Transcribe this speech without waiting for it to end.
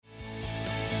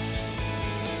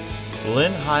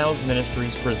Lynn Hiles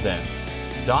Ministries presents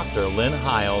Dr. Lynn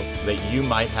Hiles, that you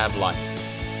might have life.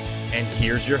 And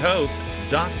here's your host,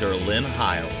 Dr. Lynn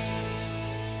Hiles.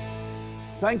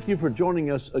 Thank you for joining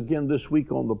us again this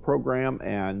week on the program,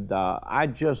 and I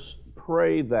just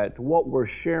pray that what we're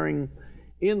sharing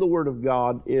in the Word of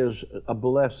God is a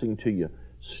blessing to you.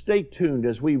 Stay tuned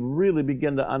as we really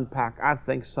begin to unpack, I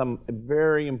think, some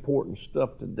very important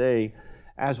stuff today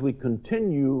as we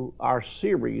continue our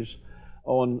series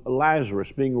on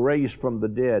Lazarus being raised from the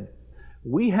dead.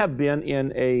 We have been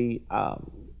in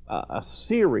a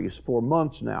series for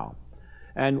months now,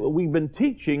 and we've been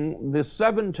teaching this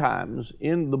 7 times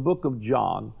in the book of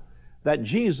John that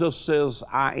Jesus says,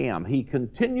 I am. He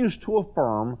continues to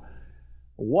affirm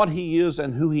what He is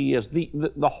and who He is.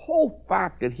 The whole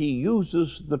fact that He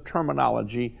uses the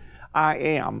terminology, I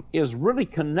am, is really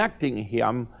connecting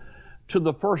Him to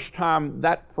the first time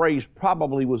that phrase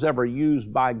probably was ever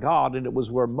used by God, and it was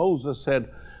where Moses said,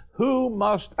 who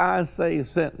must I say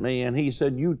sent me? And He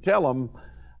said, you tell them,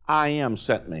 I am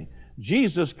sent me.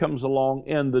 Jesus comes along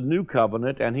in the new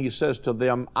covenant, and He says to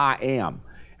them, I am.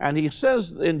 And He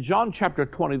says in John chapter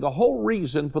 20, the whole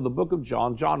reason for the book of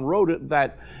John, John wrote it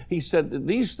that He said that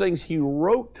these things He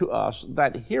wrote to us,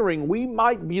 that hearing we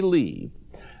might believe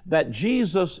that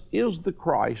Jesus is the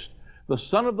Christ, the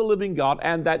Son of the living God,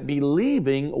 and that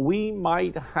believing we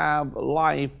might have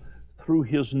life through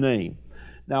His name.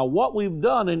 Now, what we've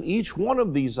done in each one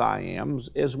of these I ams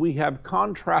is we have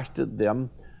contrasted them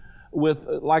with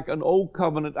like an old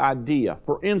covenant idea.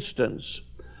 For instance,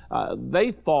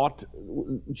 they thought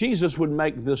Jesus would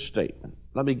make this statement.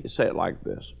 Let me say it like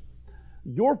this.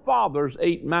 Your fathers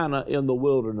ate manna in the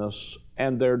wilderness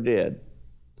and they're dead,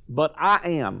 but I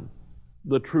am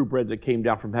the true bread that came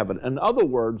down from heaven. In other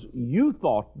words, you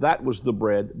thought that was the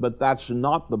bread, but that's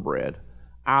not the bread.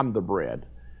 I'm the bread.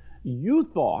 You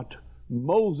thought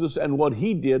Moses and what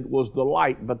he did was the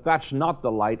light, but that's not the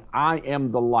light. I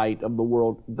am the light of the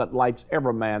world that lights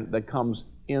every man that comes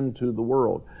into the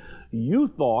world. You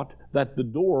thought that the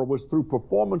door was through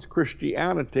performance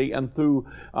Christianity and through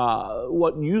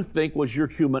what you think was your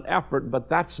human effort,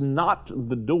 but that's not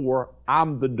the door.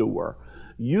 I'm the door.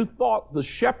 You thought the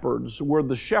shepherds were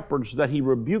the shepherds that He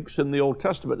rebukes in the Old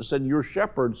Testament and said, your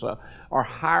shepherds are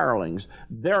hirelings.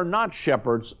 They're not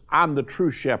shepherds. I'm the true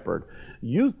shepherd.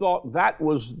 You thought that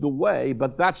was the way,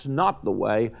 but that's not the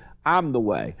way. I'm the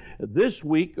way. This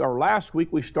week, or last week,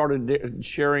 we started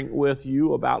sharing with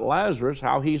you about Lazarus,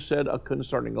 how He said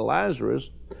concerning Lazarus,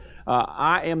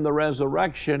 I am the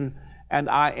resurrection and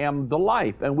I am the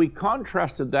life. And we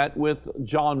contrasted that with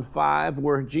John 5,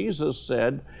 where Jesus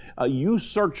said, you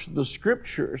search the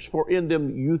Scriptures, for in them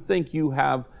you think you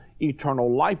have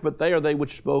eternal life, but they are they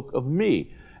which spoke of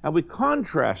me. And we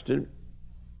contrasted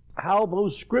how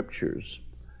those Scriptures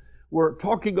were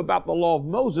talking about the law of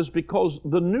Moses, because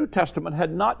the New Testament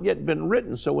had not yet been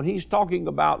written. So when He's talking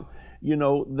about,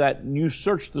 that you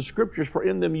search the Scriptures, for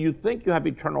in them you think you have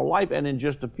eternal life, and in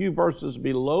just a few verses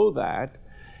below that,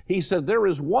 He said, there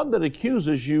is one that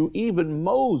accuses you, even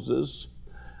Moses,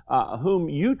 whom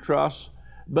you trust,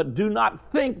 but do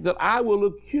not think that I will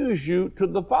accuse you to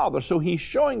the Father. So He's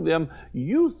showing them,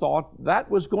 you thought that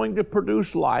was going to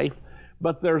produce life,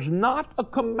 but there's not a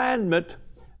commandment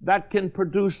that can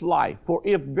produce life. For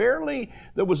if verily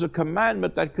there was a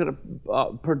commandment that could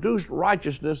have produced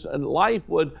righteousness, and life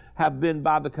would have been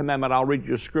by the commandment. I'll read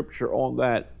you a scripture on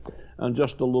that in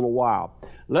just a little while.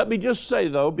 Let me just say,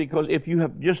 though, because if you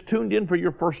have just tuned in for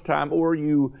your first time, or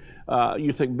you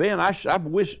think, man, I've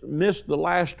missed the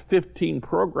last 15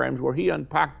 programs where he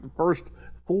unpacked the first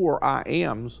 4 I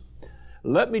ams,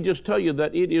 let me just tell you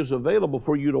that it is available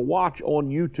for you to watch on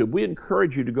YouTube. We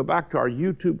encourage you to go back to our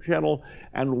YouTube channel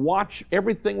and watch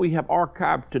everything we have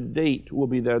archived to date will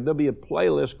be there. There'll be a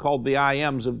playlist called the I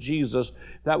Ams of Jesus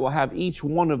that will have each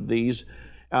one of these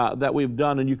that we've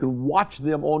done, and you can watch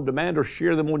them on demand or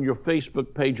share them on your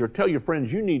Facebook page or tell your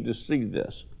friends you need to see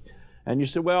this. And you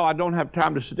say, well, I don't have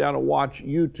time to sit down and watch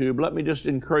YouTube. Let me just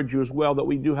encourage you as well that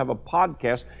we do have a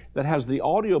podcast that has the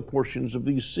audio portions of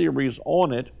these series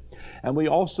on it, and we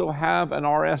also have an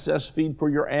RSS feed for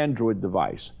your Android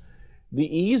device. The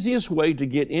easiest way to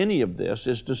get any of this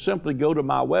is to simply go to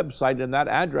my website, and that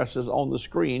address is on the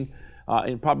screen,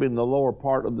 and probably in the lower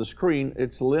part of the screen.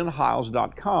 It's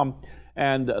lynnhiles.com.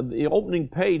 And the opening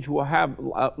page will have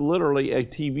literally a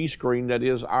TV screen that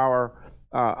is our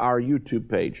YouTube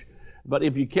page. But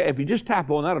if you just tap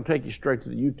on that, it'll take you straight to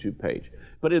the YouTube page.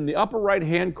 But in the upper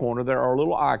right-hand corner, there are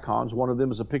little icons. One of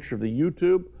them is a picture of the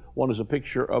YouTube. One is a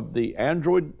picture of the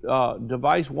Android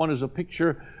device. One is a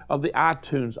picture of the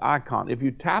iTunes icon. If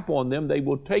you tap on them, they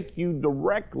will take you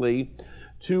directly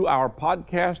to our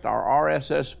podcast, our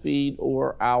RSS feed,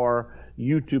 or our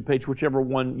YouTube page, whichever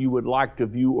one you would like to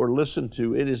view or listen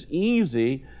to. It is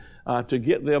easy to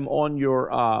get them on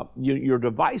your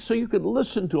device so you can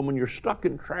listen to them when you're stuck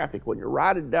in traffic, when you're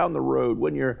riding down the road,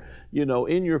 when you're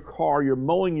in your car, you're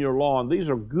mowing your lawn. These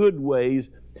are good ways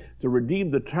to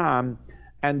redeem the time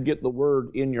and get the Word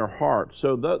in your heart.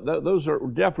 So those are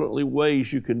definitely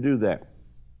ways you can do that.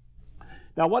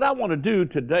 Now, what I want to do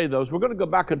today, though, is we're going to go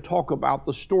back and talk about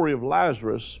the story of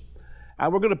Lazarus,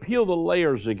 and we're going to peel the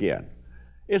layers again.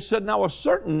 It said, now a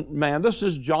certain man, this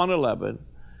is John 11,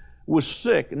 was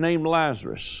sick, named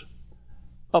Lazarus,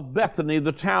 of Bethany,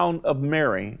 the town of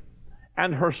Mary,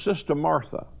 and her sister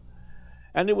Martha.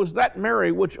 And it was that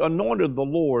Mary which anointed the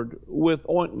Lord with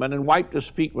ointment and wiped his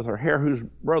feet with her hair, whose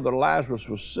brother Lazarus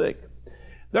was sick.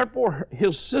 Therefore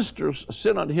his sisters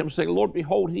sent unto him, saying, Lord,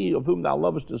 behold, he of whom thou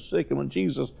lovest is sick. And when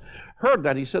Jesus heard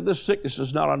that, he said, this sickness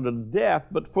is not unto death,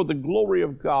 but for the glory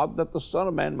of God, that the Son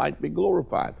of Man might be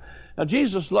glorified. Now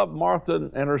Jesus loved Martha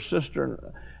and her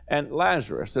sister and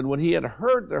Lazarus. And when he had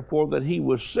heard, therefore, that he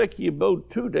was sick, he abode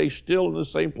 2 days still in the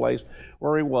same place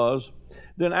where he was.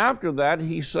 Then after that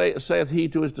saith he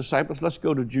to his disciples, let's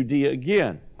go to Judea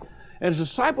again. And his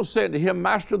disciples said to him,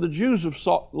 Master, the Jews of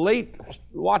late,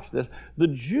 watch this, the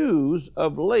Jews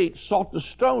of late sought to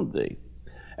stone thee,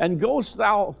 and goest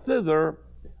thou thither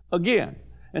again?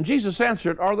 And Jesus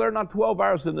answered, Are there not 12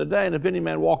 hours in the day? And if any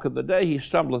man walk in the day, he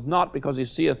stumbleth not, because he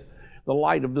seeth the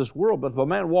light of this world. But if a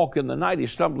man walk in the night, he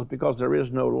stumbleth, because there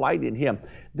is no light in him.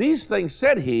 These things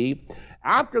said he,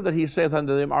 after that he saith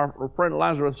unto them, Our friend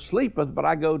Lazarus sleepeth, but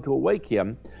I go to awake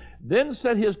him. Then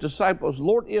said his disciples,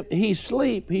 Lord, if he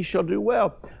sleep, he shall do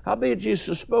well. Howbeit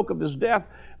Jesus spoke of his death,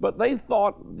 but they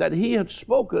thought that he had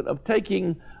spoken of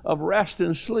taking of rest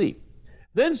and sleep.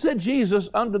 Then said Jesus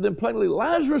unto them plainly,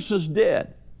 Lazarus is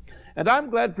dead, and I'm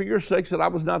glad for your sakes that I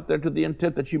was not there, to the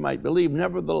intent that you might believe.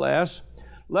 Nevertheless,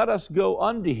 let us go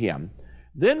unto him.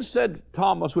 Then said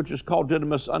Thomas, which is called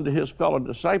Didymus, unto his fellow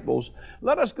disciples,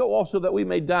 Let us go also, that we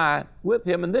may die with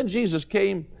him. And then Jesus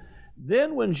came.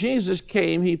 Then when Jesus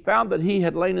came, he found that he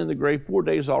had lain in the grave 4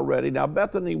 days already. Now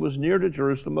Bethany was near to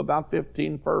Jerusalem, about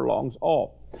 15 furlongs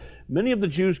off. Many of the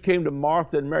Jews came to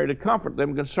Martha and Mary to comfort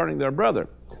them concerning their brother.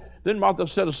 Then Martha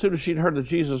said, as soon as she'd heard that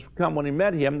Jesus would come, when he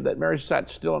met him, that Mary sat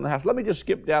still in the house. Let me just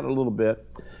skip down a little bit,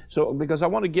 because I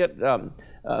want to get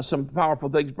some powerful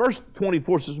things. Verse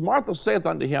 24 says, Martha saith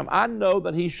unto him, I know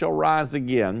that he shall rise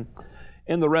again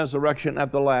in the resurrection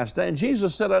at the last day. And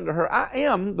Jesus said unto her, I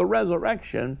am the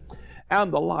resurrection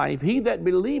and the life. He that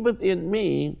believeth in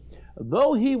me,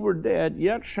 though he were dead,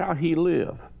 yet shall he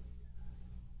live.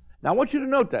 Now I want you to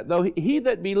note that. Though he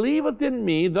that believeth in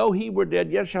me, though he were dead,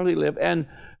 yet shall he live. And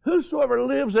whosoever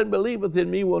lives and believeth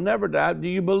in me will never die. Do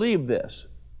you believe this?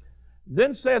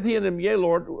 Then saith he unto him, Yea,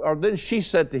 Lord. Or then she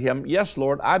said to him, Yes,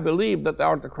 Lord, I believe that thou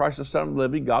art the Christ, the Son of the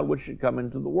living God, which should come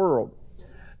into the world.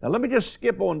 Now let me just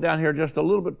skip on down here just a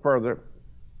little bit further.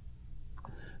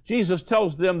 Jesus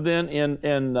tells them then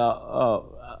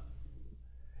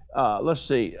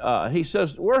he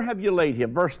says, Where have you laid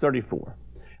him? Verse 34.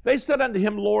 They said unto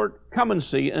him, Lord, come and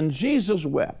see. And Jesus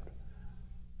wept.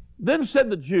 Then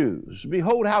said the Jews,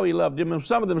 Behold how he loved him. And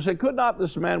some of them said, Could not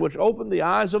this man which opened the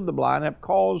eyes of the blind have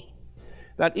caused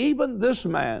that even this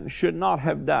man should not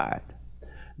have died?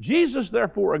 Jesus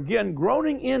therefore, again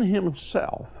groaning in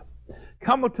himself,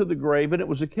 cometh to the grave, and it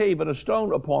was a cave, and a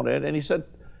stone upon it. And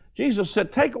Jesus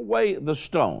said, Take away the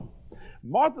stone.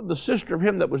 Martha, the sister of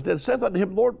him that was dead, saith unto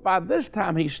him, Lord, by this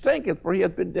time he stinketh, for he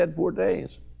hath been dead 4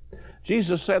 days.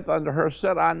 Jesus saith unto her,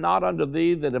 Said I not unto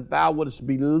thee that if thou wouldst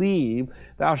believe,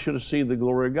 thou shouldst see the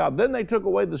glory of God? Then they took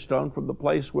away the stone from the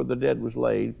place where the dead was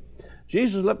laid.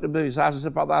 Jesus lifted up his eyes and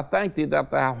said, Father, I thank thee that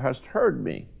thou hast heard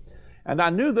me. And I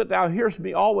knew that thou hearest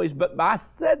me always, but I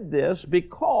said this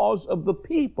because of the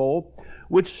people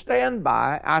which stand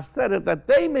by. I said it that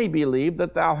they may believe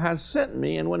that thou hast sent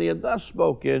me. And when he had thus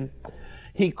spoken,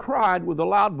 he cried with a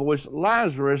loud voice,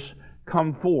 Lazarus,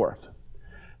 come forth.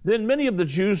 Then many of the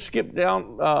Jews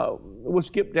we'll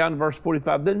skip down to verse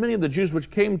 45. Then many of the Jews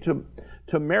which came to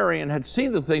Mary and had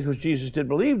seen the things which Jesus did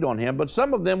believed on him, but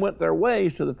some of them went their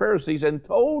ways to the Pharisees and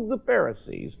told the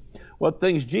Pharisees what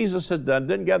things Jesus had done.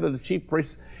 Then gathered the chief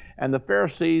priests and the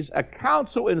Pharisees a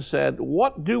council and said,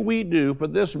 What do we do? For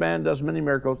this man does many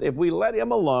miracles. If we let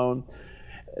him alone,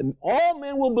 all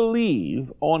men will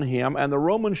believe on him, and the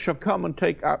Romans shall come and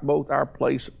take both our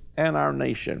place and our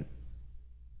nation.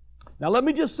 Now let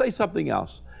me just say something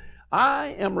else.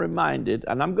 I am reminded,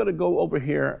 and I'm going to go over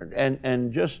here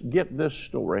and just get this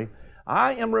story.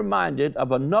 I am reminded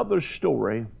of another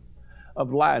story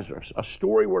of Lazarus, a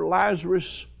story where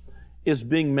Lazarus is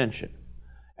being mentioned.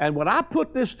 And when I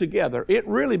put this together, it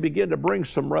really began to bring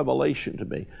some revelation to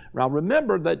me. Now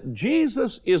remember that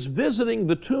Jesus is visiting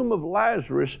the tomb of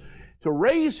Lazarus to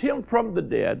raise him from the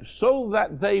dead so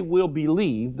that they will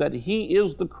believe that he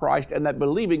is the Christ, and that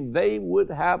believing they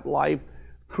would have life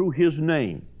through his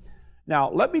name.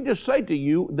 Now, let me just say to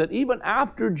you that even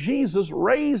after Jesus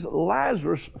raised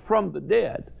Lazarus from the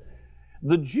dead,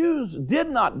 the Jews did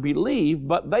not believe,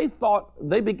 but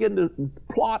they began to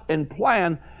plot and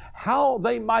plan how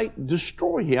they might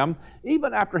destroy him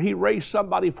even after he raised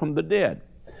somebody from the dead.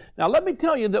 Now, let me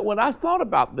tell you that when I thought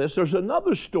about this, there's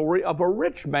another story of a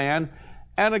rich man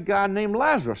and a guy named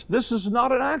Lazarus. This is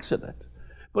not an accident.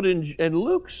 But in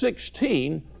Luke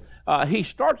 16, he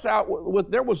starts out with,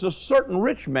 there was a certain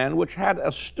rich man which had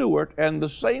a steward, and the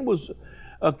same was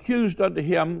accused unto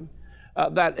him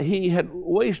that he had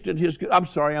wasted his... I'm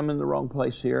sorry, I'm in the wrong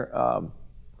place here.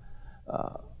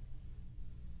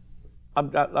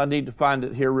 I need to find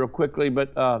it here real quickly,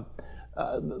 but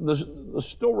the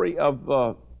story of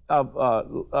the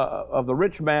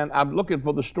rich man, I'm looking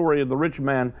for the story of the rich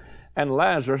man and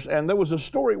Lazarus, and there was a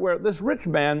story where this rich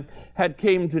man had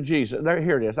came to Jesus.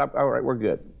 Here it is. All right, we're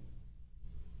good.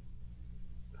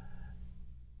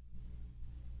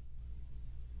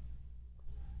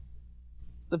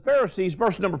 The Pharisees,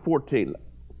 verse number 14.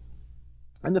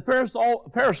 And the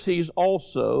Pharisees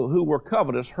also, who were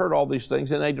covetous, heard all these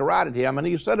things, and they derided him. And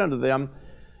he said unto them,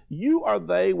 You are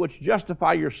they which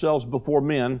justify yourselves before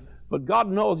men, but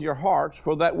God knoweth your hearts,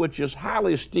 for that which is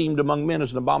highly esteemed among men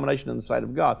is an abomination in the sight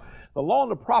of God. The law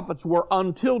and the prophets were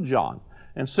until John.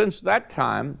 And since that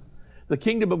time, the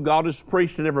kingdom of God is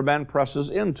preached, and every man presses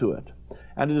into it.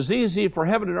 And it is easy for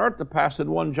heaven and earth to pass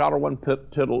in one jot or one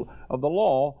tittle of the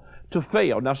law to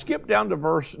fail. Now skip down to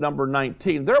verse number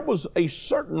 19. There was a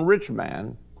certain rich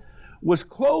man, was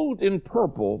clothed in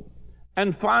purple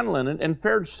and fine linen, and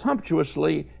fared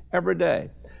sumptuously every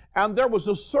day. And there was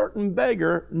a certain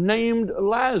beggar named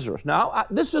Lazarus. Now,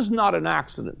 this is not an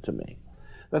accident to me,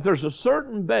 that there's a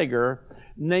certain beggar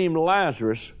named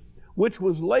Lazarus, which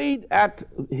was laid at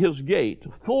his gate,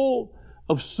 full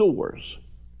of sores,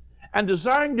 and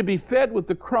desiring to be fed with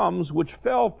the crumbs which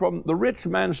fell from the rich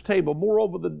man's table.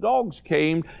 Moreover, the dogs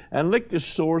came and licked his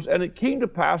sores, and it came to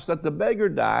pass that the beggar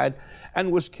died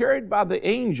and was carried by the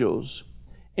angels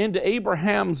into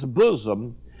Abraham's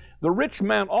bosom. The rich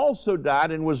man also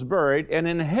died and was buried, and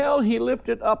in hell he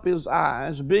lifted up his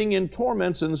eyes, being in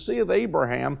torments, and seeth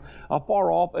Abraham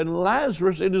afar off, and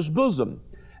Lazarus in his bosom.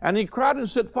 And he cried and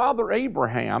said, Father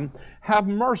Abraham, have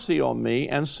mercy on me,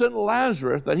 and send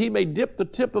Lazarus, that he may dip the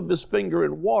tip of his finger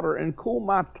in water and cool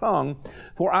my tongue,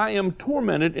 for I am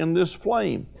tormented in this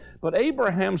flame. But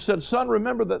Abraham said, Son,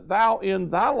 remember that thou in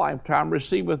thy lifetime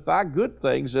receivest thy good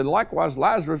things, and likewise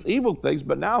Lazarus evil things,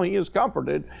 but now he is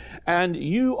comforted, and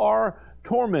you are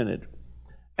tormented.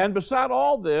 And beside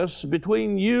all this,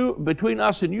 between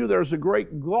us and you, there's a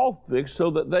great gulf fixed,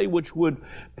 so that they which would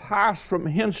pass from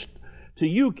hence to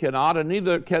you cannot, and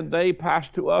neither can they pass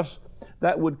to us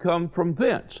that would come from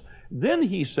thence. Then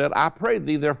he said, I pray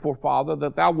thee, therefore, Father,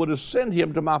 that thou wouldest send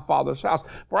him to my father's house.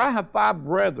 For I have 5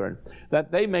 brethren,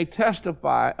 that they may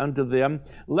testify unto them,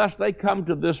 lest they come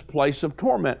to this place of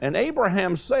torment. And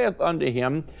Abraham saith unto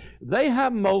him, They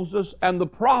have Moses and the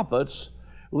prophets,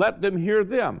 let them hear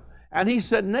them. And he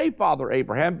said, Nay, Father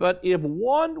Abraham, but if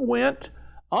one went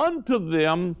unto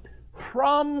them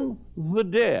from the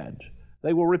dead,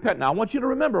 they will repent. Now, I want you to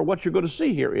remember what you're going to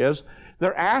see here is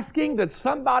they're asking that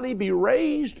somebody be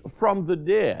raised from the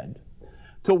dead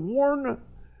to warn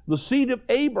the seed of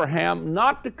Abraham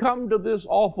not to come to this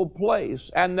awful place.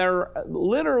 And they're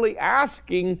literally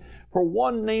asking for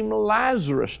one named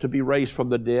Lazarus to be raised from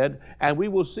the dead. And we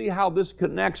will see how this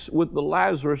connects with the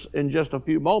Lazarus in just a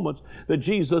few moments that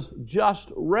Jesus just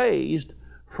raised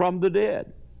from the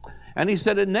dead. And he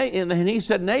said,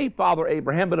 Nay, Father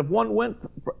Abraham, but if one went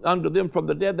unto them from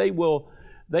the dead, they will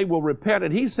repent.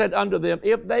 And he said unto them,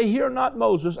 If they hear not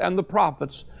Moses and the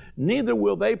prophets, neither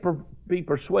will they be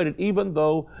persuaded, even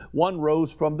though one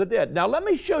rose from the dead. Now let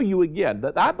me show you again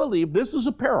that I believe this is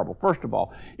a parable. First of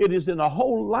all, it is in a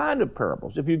whole line of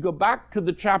parables. If you go back to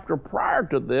the chapter prior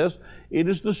to this, it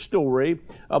is the story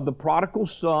of the prodigal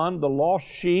son, the lost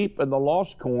sheep, and the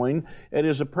lost coin. It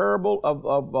is a parable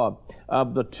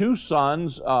of the 2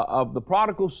 sons, of the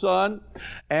prodigal son,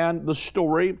 and the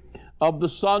story of the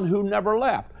son who never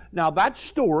left. Now that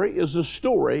story is a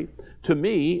story, to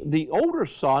me, the older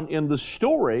son in the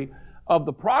story of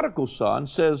the prodigal son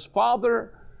says,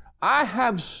 Father, I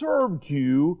have served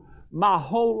you my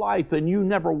whole life, and you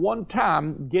never one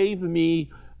time gave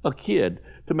me a kid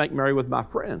to make merry with my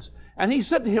friends. And he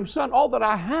said to him, son, all that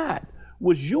I had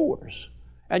was yours.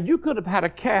 And you could have had a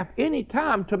calf any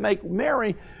time to make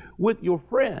merry with your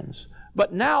friends.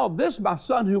 But now this, my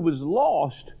son who was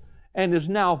lost and is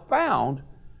now found,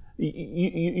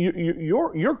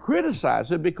 you're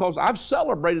criticizing because I've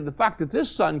celebrated the fact that this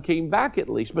son came back at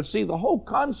least. But see, the whole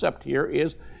concept here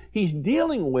is he's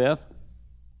dealing with,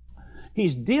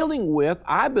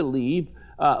 I believe,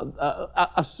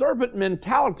 a servant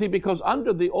mentality, because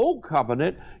under the old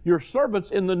covenant, your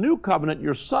servants, in the new covenant,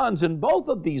 your sons, and both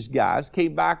of these guys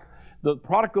came back. The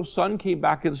prodigal son came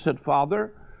back and said,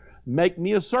 Father, make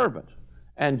me a servant.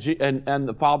 And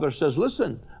the father says,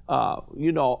 listen,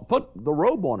 put the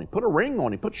robe on him, put a ring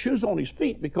on him, put shoes on his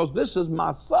feet, because this is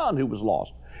my son who was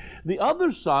lost. The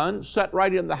other son sat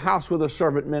right in the house with a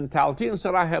servant mentality and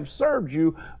said, I have served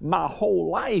you my whole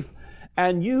life,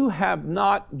 and you have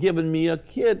not given me a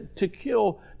kid to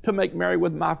kill to make merry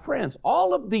with my friends.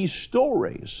 All of these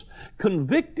stories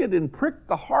convicted and pricked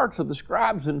the hearts of the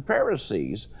scribes and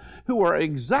Pharisees, who are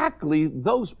exactly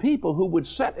those people who would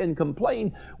sit and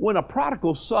complain when a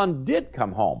prodigal son did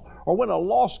come home, or when a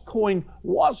lost coin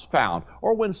was found,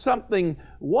 or when something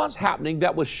was happening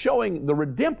that was showing the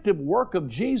redemptive work of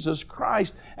Jesus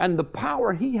Christ and the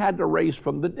power he had to raise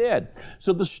from the dead.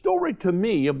 So the story to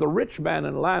me of the rich man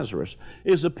and Lazarus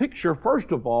is a picture,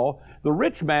 first of all, the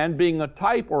rich man being a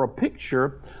type or a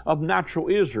picture of natural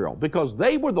Israel, because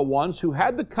they were the ones who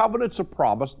had the covenants of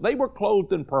promise. They were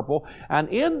clothed in purple, and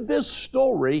in this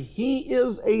story, he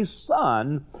is a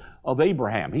son of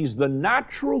Abraham. He's the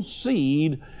natural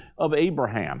seed of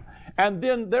Abraham. And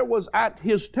then there was at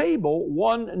his table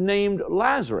one named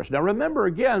Lazarus. Now remember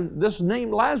again, this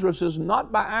name Lazarus is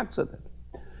not by accident.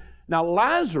 Now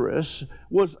Lazarus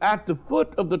was at the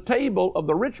foot of the table of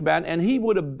the rich man, and he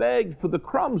would have begged for the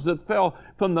crumbs that fell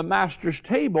from the master's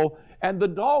table, and the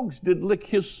dogs did lick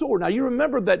his sore. Now you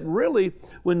remember that really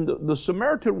when the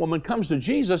Samaritan woman comes to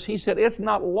Jesus, he said, it's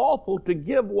not lawful to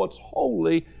give what's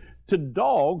holy to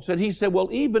dogs. And he said, well,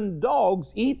 even dogs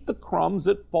eat the crumbs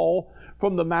that fall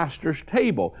from the master's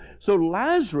table. So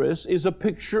Lazarus is a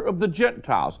picture of the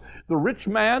Gentiles. The rich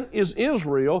man is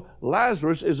Israel.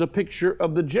 Lazarus is a picture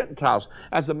of the Gentiles.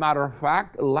 As a matter of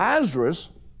fact, Lazarus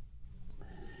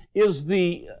is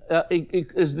the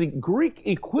Greek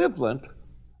equivalent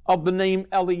of the name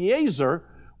Eliezer,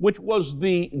 which was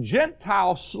the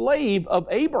Gentile slave of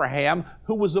Abraham,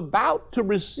 who was about to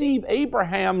receive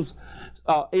Abraham's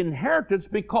inheritance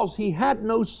because he had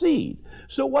no seed.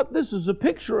 So what this is a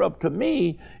picture of to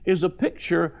me is a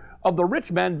picture of the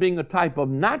rich man being a type of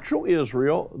natural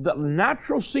Israel, the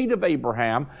natural seed of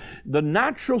Abraham, the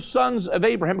natural sons of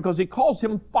Abraham, because he calls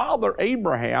him Father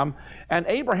Abraham, and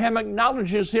Abraham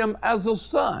acknowledges him as a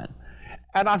son.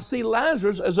 And I see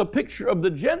Lazarus as a picture of the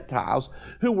Gentiles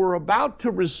who were about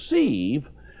to receive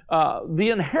the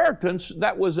inheritance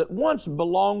that was at once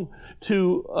belonged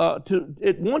to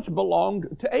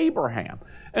Abraham.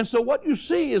 And so what you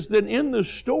see is that in this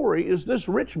story is this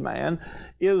rich man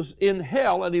is in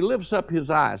hell and he lifts up his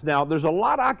eyes. Now there's a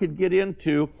lot I could get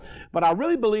into, but I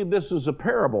really believe this is a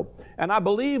parable. And I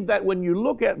believe that when you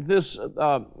look at this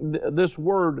this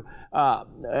word,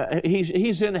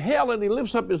 he's in hell and he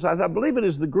lifts up his eyes. I believe it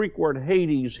is the Greek word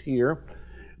Hades here,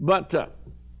 but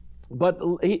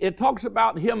it talks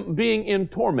about him being in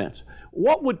torments.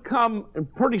 What would come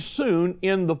pretty soon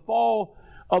in the fall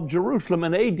of Jerusalem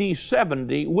in AD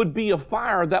 70 would be a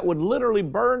fire that would literally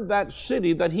burn that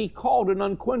city that he called an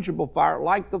unquenchable fire,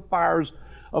 like the fires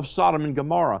of Sodom and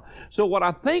Gomorrah. So what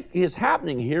I think is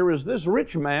happening here is this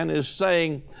rich man is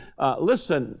saying,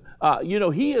 listen,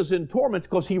 he is in torment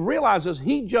because he realizes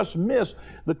he just missed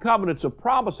the covenants of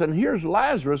promise. And here's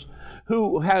Lazarus,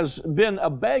 who has been a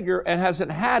beggar and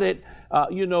hasn't had it,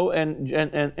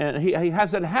 and he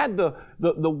hasn't had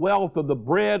the wealth or the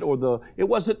bread or it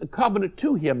wasn't a covenant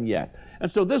to him yet.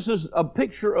 And so this is a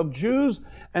picture of Jews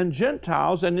and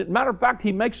Gentiles. And as a matter of fact,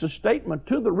 he makes a statement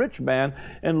to the rich man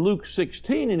in Luke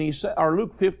 16, and he said, or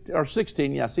Luke 15, or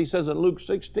 16, yes, he says in Luke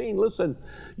 16, listen,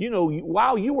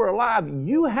 while you were alive,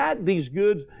 you had these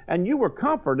goods and you were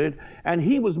comforted, and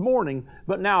he was mourning,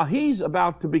 but now he's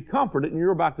about to be comforted and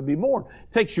you're about to be mourned.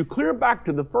 Takes you clear back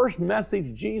to the first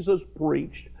message Jesus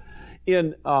preached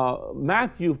in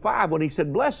Matthew 5 when he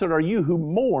said, blessed are you who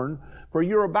mourn, for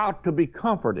you're about to be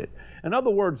comforted. In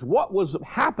other words, what was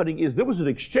happening is there was an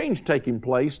exchange taking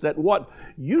place, that what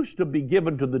used to be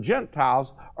given to the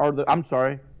Gentiles,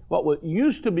 what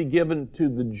used to be given to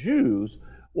the Jews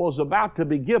was about to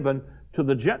be given to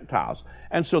the Gentiles.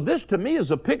 And so this to me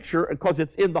is a picture, because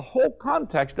it's in the whole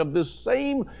context of this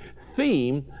same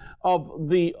theme of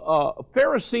the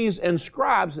Pharisees and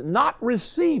scribes not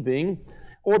receiving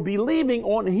or believing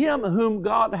on him whom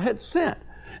God had sent.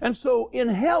 And so in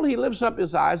hell he lifts up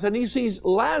his eyes and he sees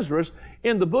Lazarus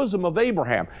in the bosom of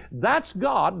Abraham. That's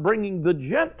God bringing the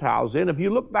Gentiles in. If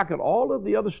you look back at all of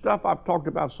the other stuff I've talked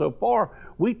about so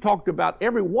far, we talked about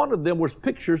every one of them was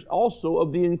pictures also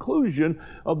of the inclusion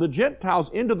of the Gentiles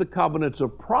into the covenants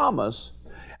of promise.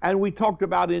 And we talked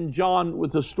about in John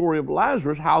with the story of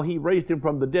Lazarus, how he raised him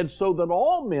from the dead so that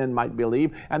all men might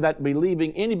believe, and that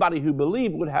believing, anybody who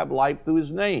believed would have life through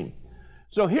his name.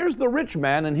 So here's the rich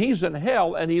man, and he's in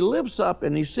hell, and he lifts up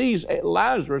and he sees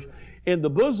Lazarus in the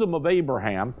bosom of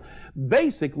Abraham,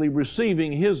 basically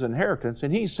receiving his inheritance.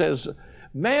 And he says,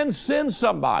 man, send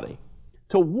somebody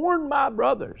to warn my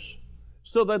brothers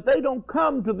so that they don't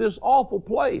come to this awful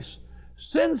place.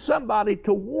 Send somebody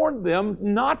to warn them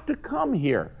not to come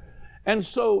here. And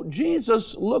so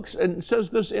Jesus looks and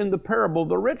says this in the parable of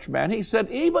the rich man. He said,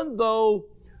 even though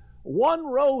one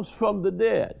rose from the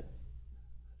dead,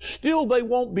 still they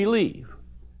won't believe.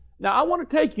 Now I want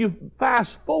to take you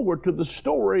fast forward to the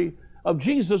story of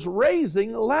Jesus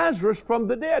raising Lazarus from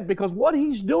the dead, because what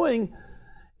he's doing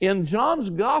in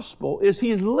John's gospel is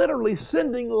he's literally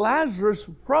sending Lazarus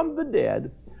from the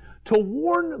dead to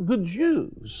warn the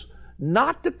Jews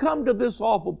not to come to this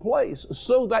awful place,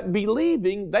 so that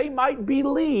believing they might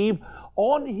believe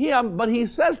on him. But he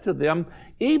says to them,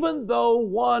 even though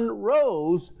one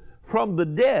rose from the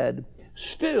dead,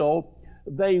 still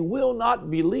they will not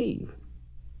believe.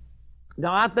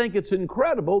 Now I think it's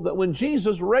incredible that when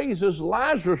Jesus raises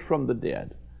Lazarus from the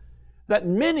dead, that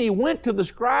many went to the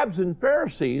scribes and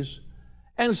Pharisees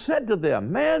and said to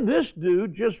them, man, this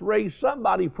dude just raised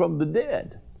somebody from the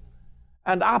dead.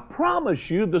 And I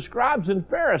promise you, the scribes and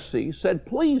Pharisees said,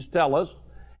 please tell us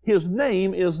his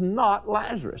name is not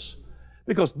Lazarus.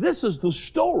 Because this is the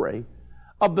story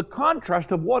of the contrast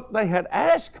of what they had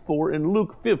asked for in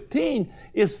Luke 15,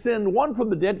 is send one from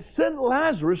the dead, send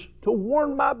Lazarus to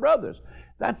warn my brothers.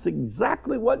 That's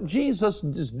exactly what Jesus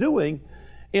is doing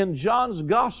in John's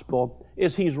gospel,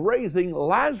 is he's raising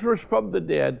Lazarus from the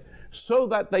dead so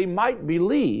that they might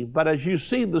believe. But as you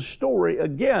see the story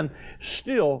again,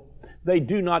 still they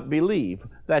do not believe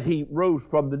that he rose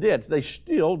from the dead. They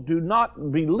still do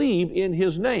not believe in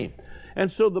his name. And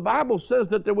so the Bible says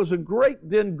that there was a great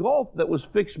then gulf that was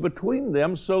fixed between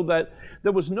them, so that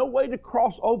there was no way to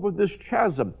cross over this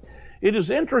chasm. It is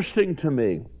interesting to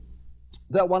me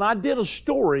that when I did a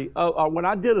study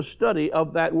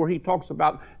of that, where he talks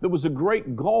about there was a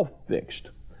great gulf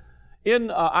fixed.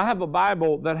 I have a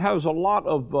Bible that has a lot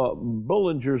of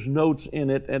Bullinger's notes in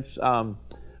it. It's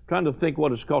trying to think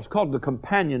what it's called. It's called the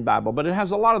Companion Bible, but it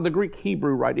has a lot of the Greek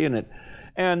Hebrew right in it.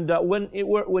 And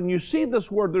when you see this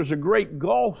word, there's a great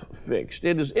gulf fixed.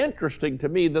 It is interesting to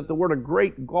me that the word a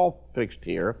great gulf fixed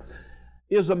here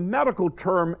is a medical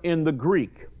term in the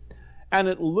Greek, and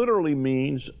it literally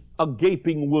means a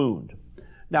gaping wound.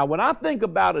 Now, when I think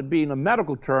about it being a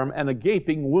medical term and a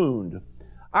gaping wound,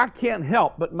 I can't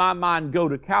help but my mind go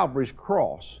to Calvary's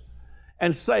cross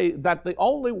and say that the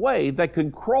only way they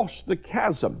can cross the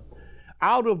chasm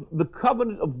out of the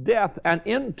covenant of death and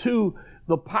into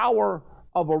the power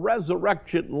of a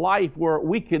resurrection life where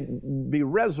we can be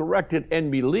resurrected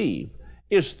and believe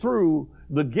is through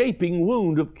the gaping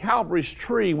wound of Calvary's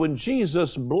tree, when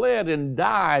Jesus bled and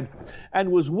died and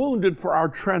was wounded for our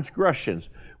transgressions,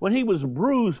 when he was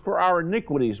bruised for our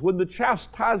iniquities, when the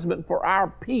chastisement for our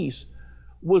peace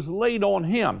was laid on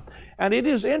him. And it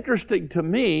is interesting to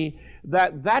me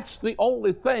that that's the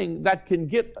only thing that can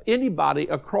get anybody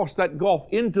across that gulf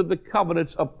into the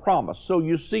covenants of promise. So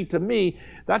you see, to me,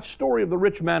 that story of the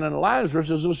rich man and Lazarus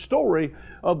is a story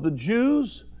of the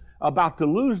Jews about to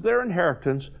lose their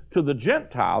inheritance to the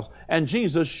Gentiles, and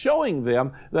Jesus showing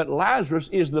them that Lazarus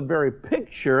is the very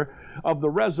picture of the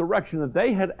resurrection that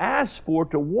they had asked for,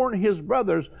 to warn his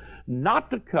brothers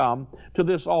not to come to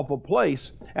this awful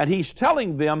place. And he's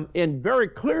telling them in very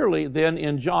clearly then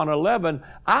in John 11,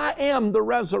 I am the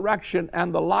resurrection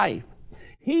and the life.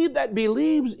 He that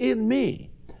believes in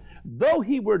me, though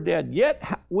he were dead, yet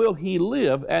will he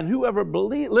live, and whoever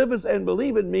lives and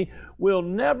believes in me will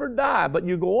never die. But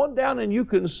you go on down and you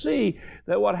can see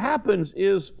that what happens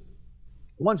is,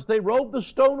 once they rolled the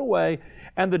stone away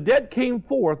and the dead came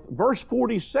forth, verse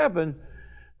 47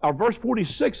 or verse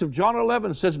 46 of John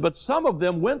 11 says, but some of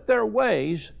them went their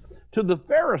ways to the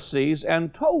Pharisees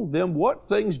and told them what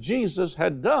things Jesus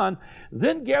had done.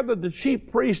 Then gathered the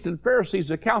chief priests and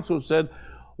Pharisees a council and said,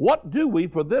 What do we?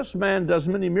 For this man does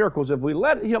many miracles. If we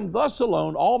let him thus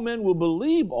alone, all men will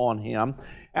believe on him,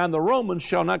 and the Romans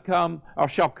shall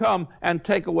come and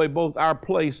take away both our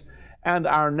place and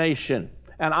our nation.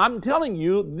 And I'm telling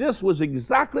you, this was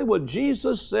exactly what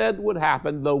Jesus said would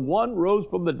happen. Though one rose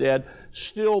from the dead,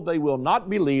 still they will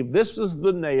not believe. This is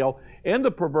the nail in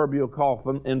the proverbial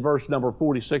coffin in verse number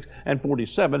 46 and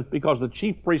 47, because the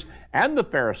chief priests and the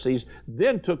Pharisees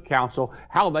then took counsel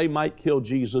how they might kill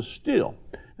Jesus still.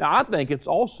 Now, I think it's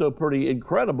also pretty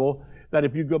incredible that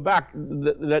if you go back,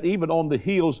 that even on the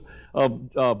heels of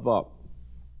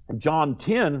John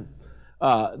 10,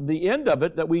 the end of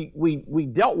it that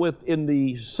we dealt with in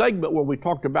the segment where we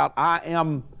talked about I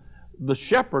am the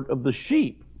shepherd of the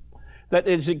sheep, that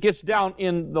as it gets down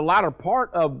in the latter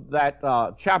part of that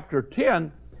chapter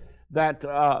 10,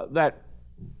 that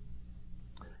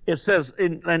it says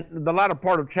in the latter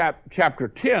part of chapter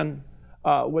 10,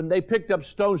 when they picked up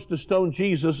stones to stone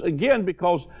Jesus again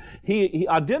because he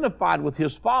identified with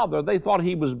his Father, they thought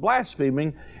he was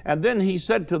blaspheming, and then he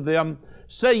said to them,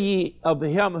 say ye of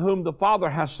him whom the Father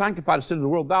has sanctified and sent into the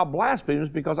world, thou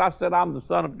blasphemest, because I said I'm the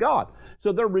Son of God.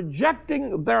 So they're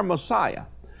rejecting their Messiah.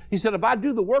 He said, if I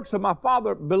do the works of my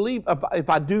Father, believe. If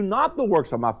I do not the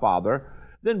works of my Father,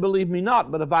 then believe me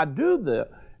not. But if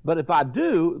I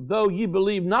do, though ye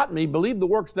believe not me, believe the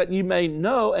works that ye may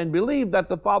know, and believe that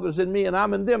the Father's in me and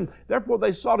I'm in them. Therefore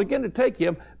they sought again to take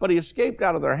him, but he escaped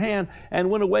out of their hand and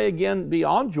went away again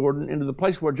beyond Jordan into the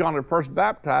place where John had first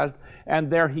baptized,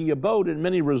 and there he abode. And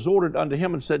many resorted unto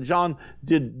him and said, John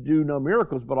did do no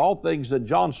miracles, but all things that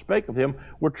John spake of him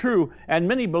were true. And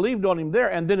many believed on him there.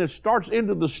 And then it starts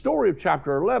into the story of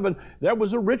chapter 11. There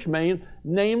was a rich man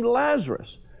named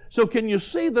Lazarus. So can you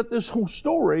see that this whole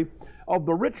story of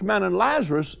the rich man and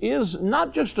Lazarus is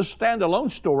not just a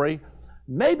standalone story?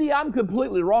 Maybe I'm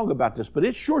completely wrong about this, but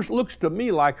it sure looks to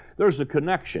me like there's a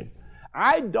connection.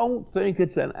 I don't think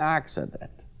it's an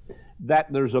accident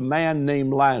that there's a man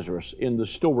named Lazarus in the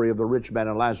story of the rich man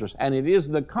and Lazarus, and it is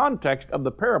the context of the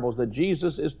parables that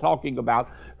Jesus is talking about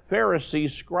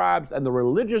Pharisees, scribes, and the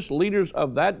religious leaders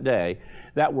of that day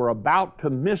that were about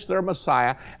to miss their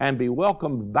Messiah and be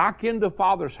welcomed back into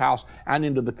Father's house and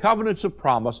into the covenants of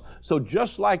promise. So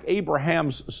just like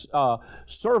Abraham's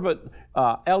servant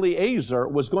Eliezer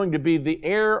was going to be the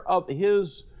heir of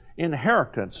his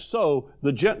inheritance, so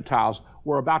the Gentiles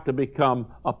were about to become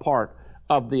a part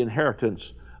of the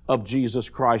inheritance of Jesus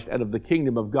Christ and of the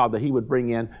kingdom of God that he would bring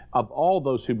in of all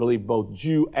those who believe, both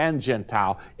Jew and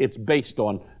Gentile. It's based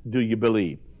on, do you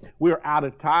believe? We're out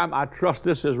of time. I trust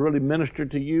this has really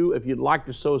ministered to you. If you'd like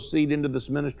to sow a seed into this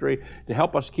ministry to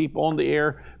help us keep on the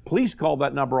air, please call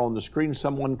that number on the screen.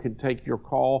 Someone can take your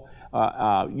call.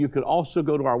 You can also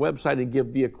go to our website and give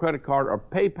via credit card or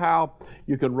PayPal.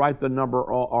 You can write the number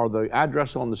or the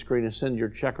address on the screen and send your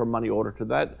check or money order to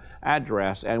that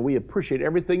address. And we appreciate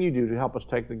everything you do to help us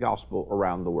take the gospel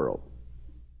around the world.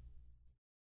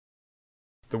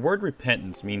 The word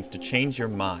repentance means to change your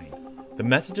mind. The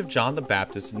message of John the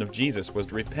Baptist and of Jesus was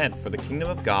to repent, for the kingdom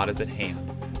of God is at hand.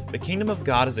 The kingdom of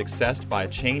God is accessed by a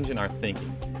change in our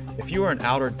thinking. If you are in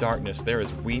outer darkness, there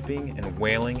is weeping and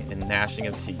wailing and gnashing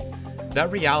of teeth. That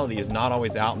reality is not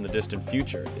always out in the distant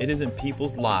future. It is in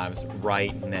people's lives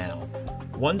right now.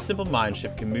 One simple mind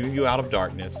shift can move you out of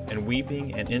darkness and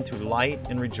weeping and into light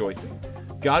and rejoicing.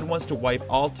 God wants to wipe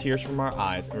all tears from our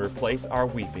eyes and replace our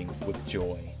weeping with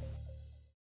joy.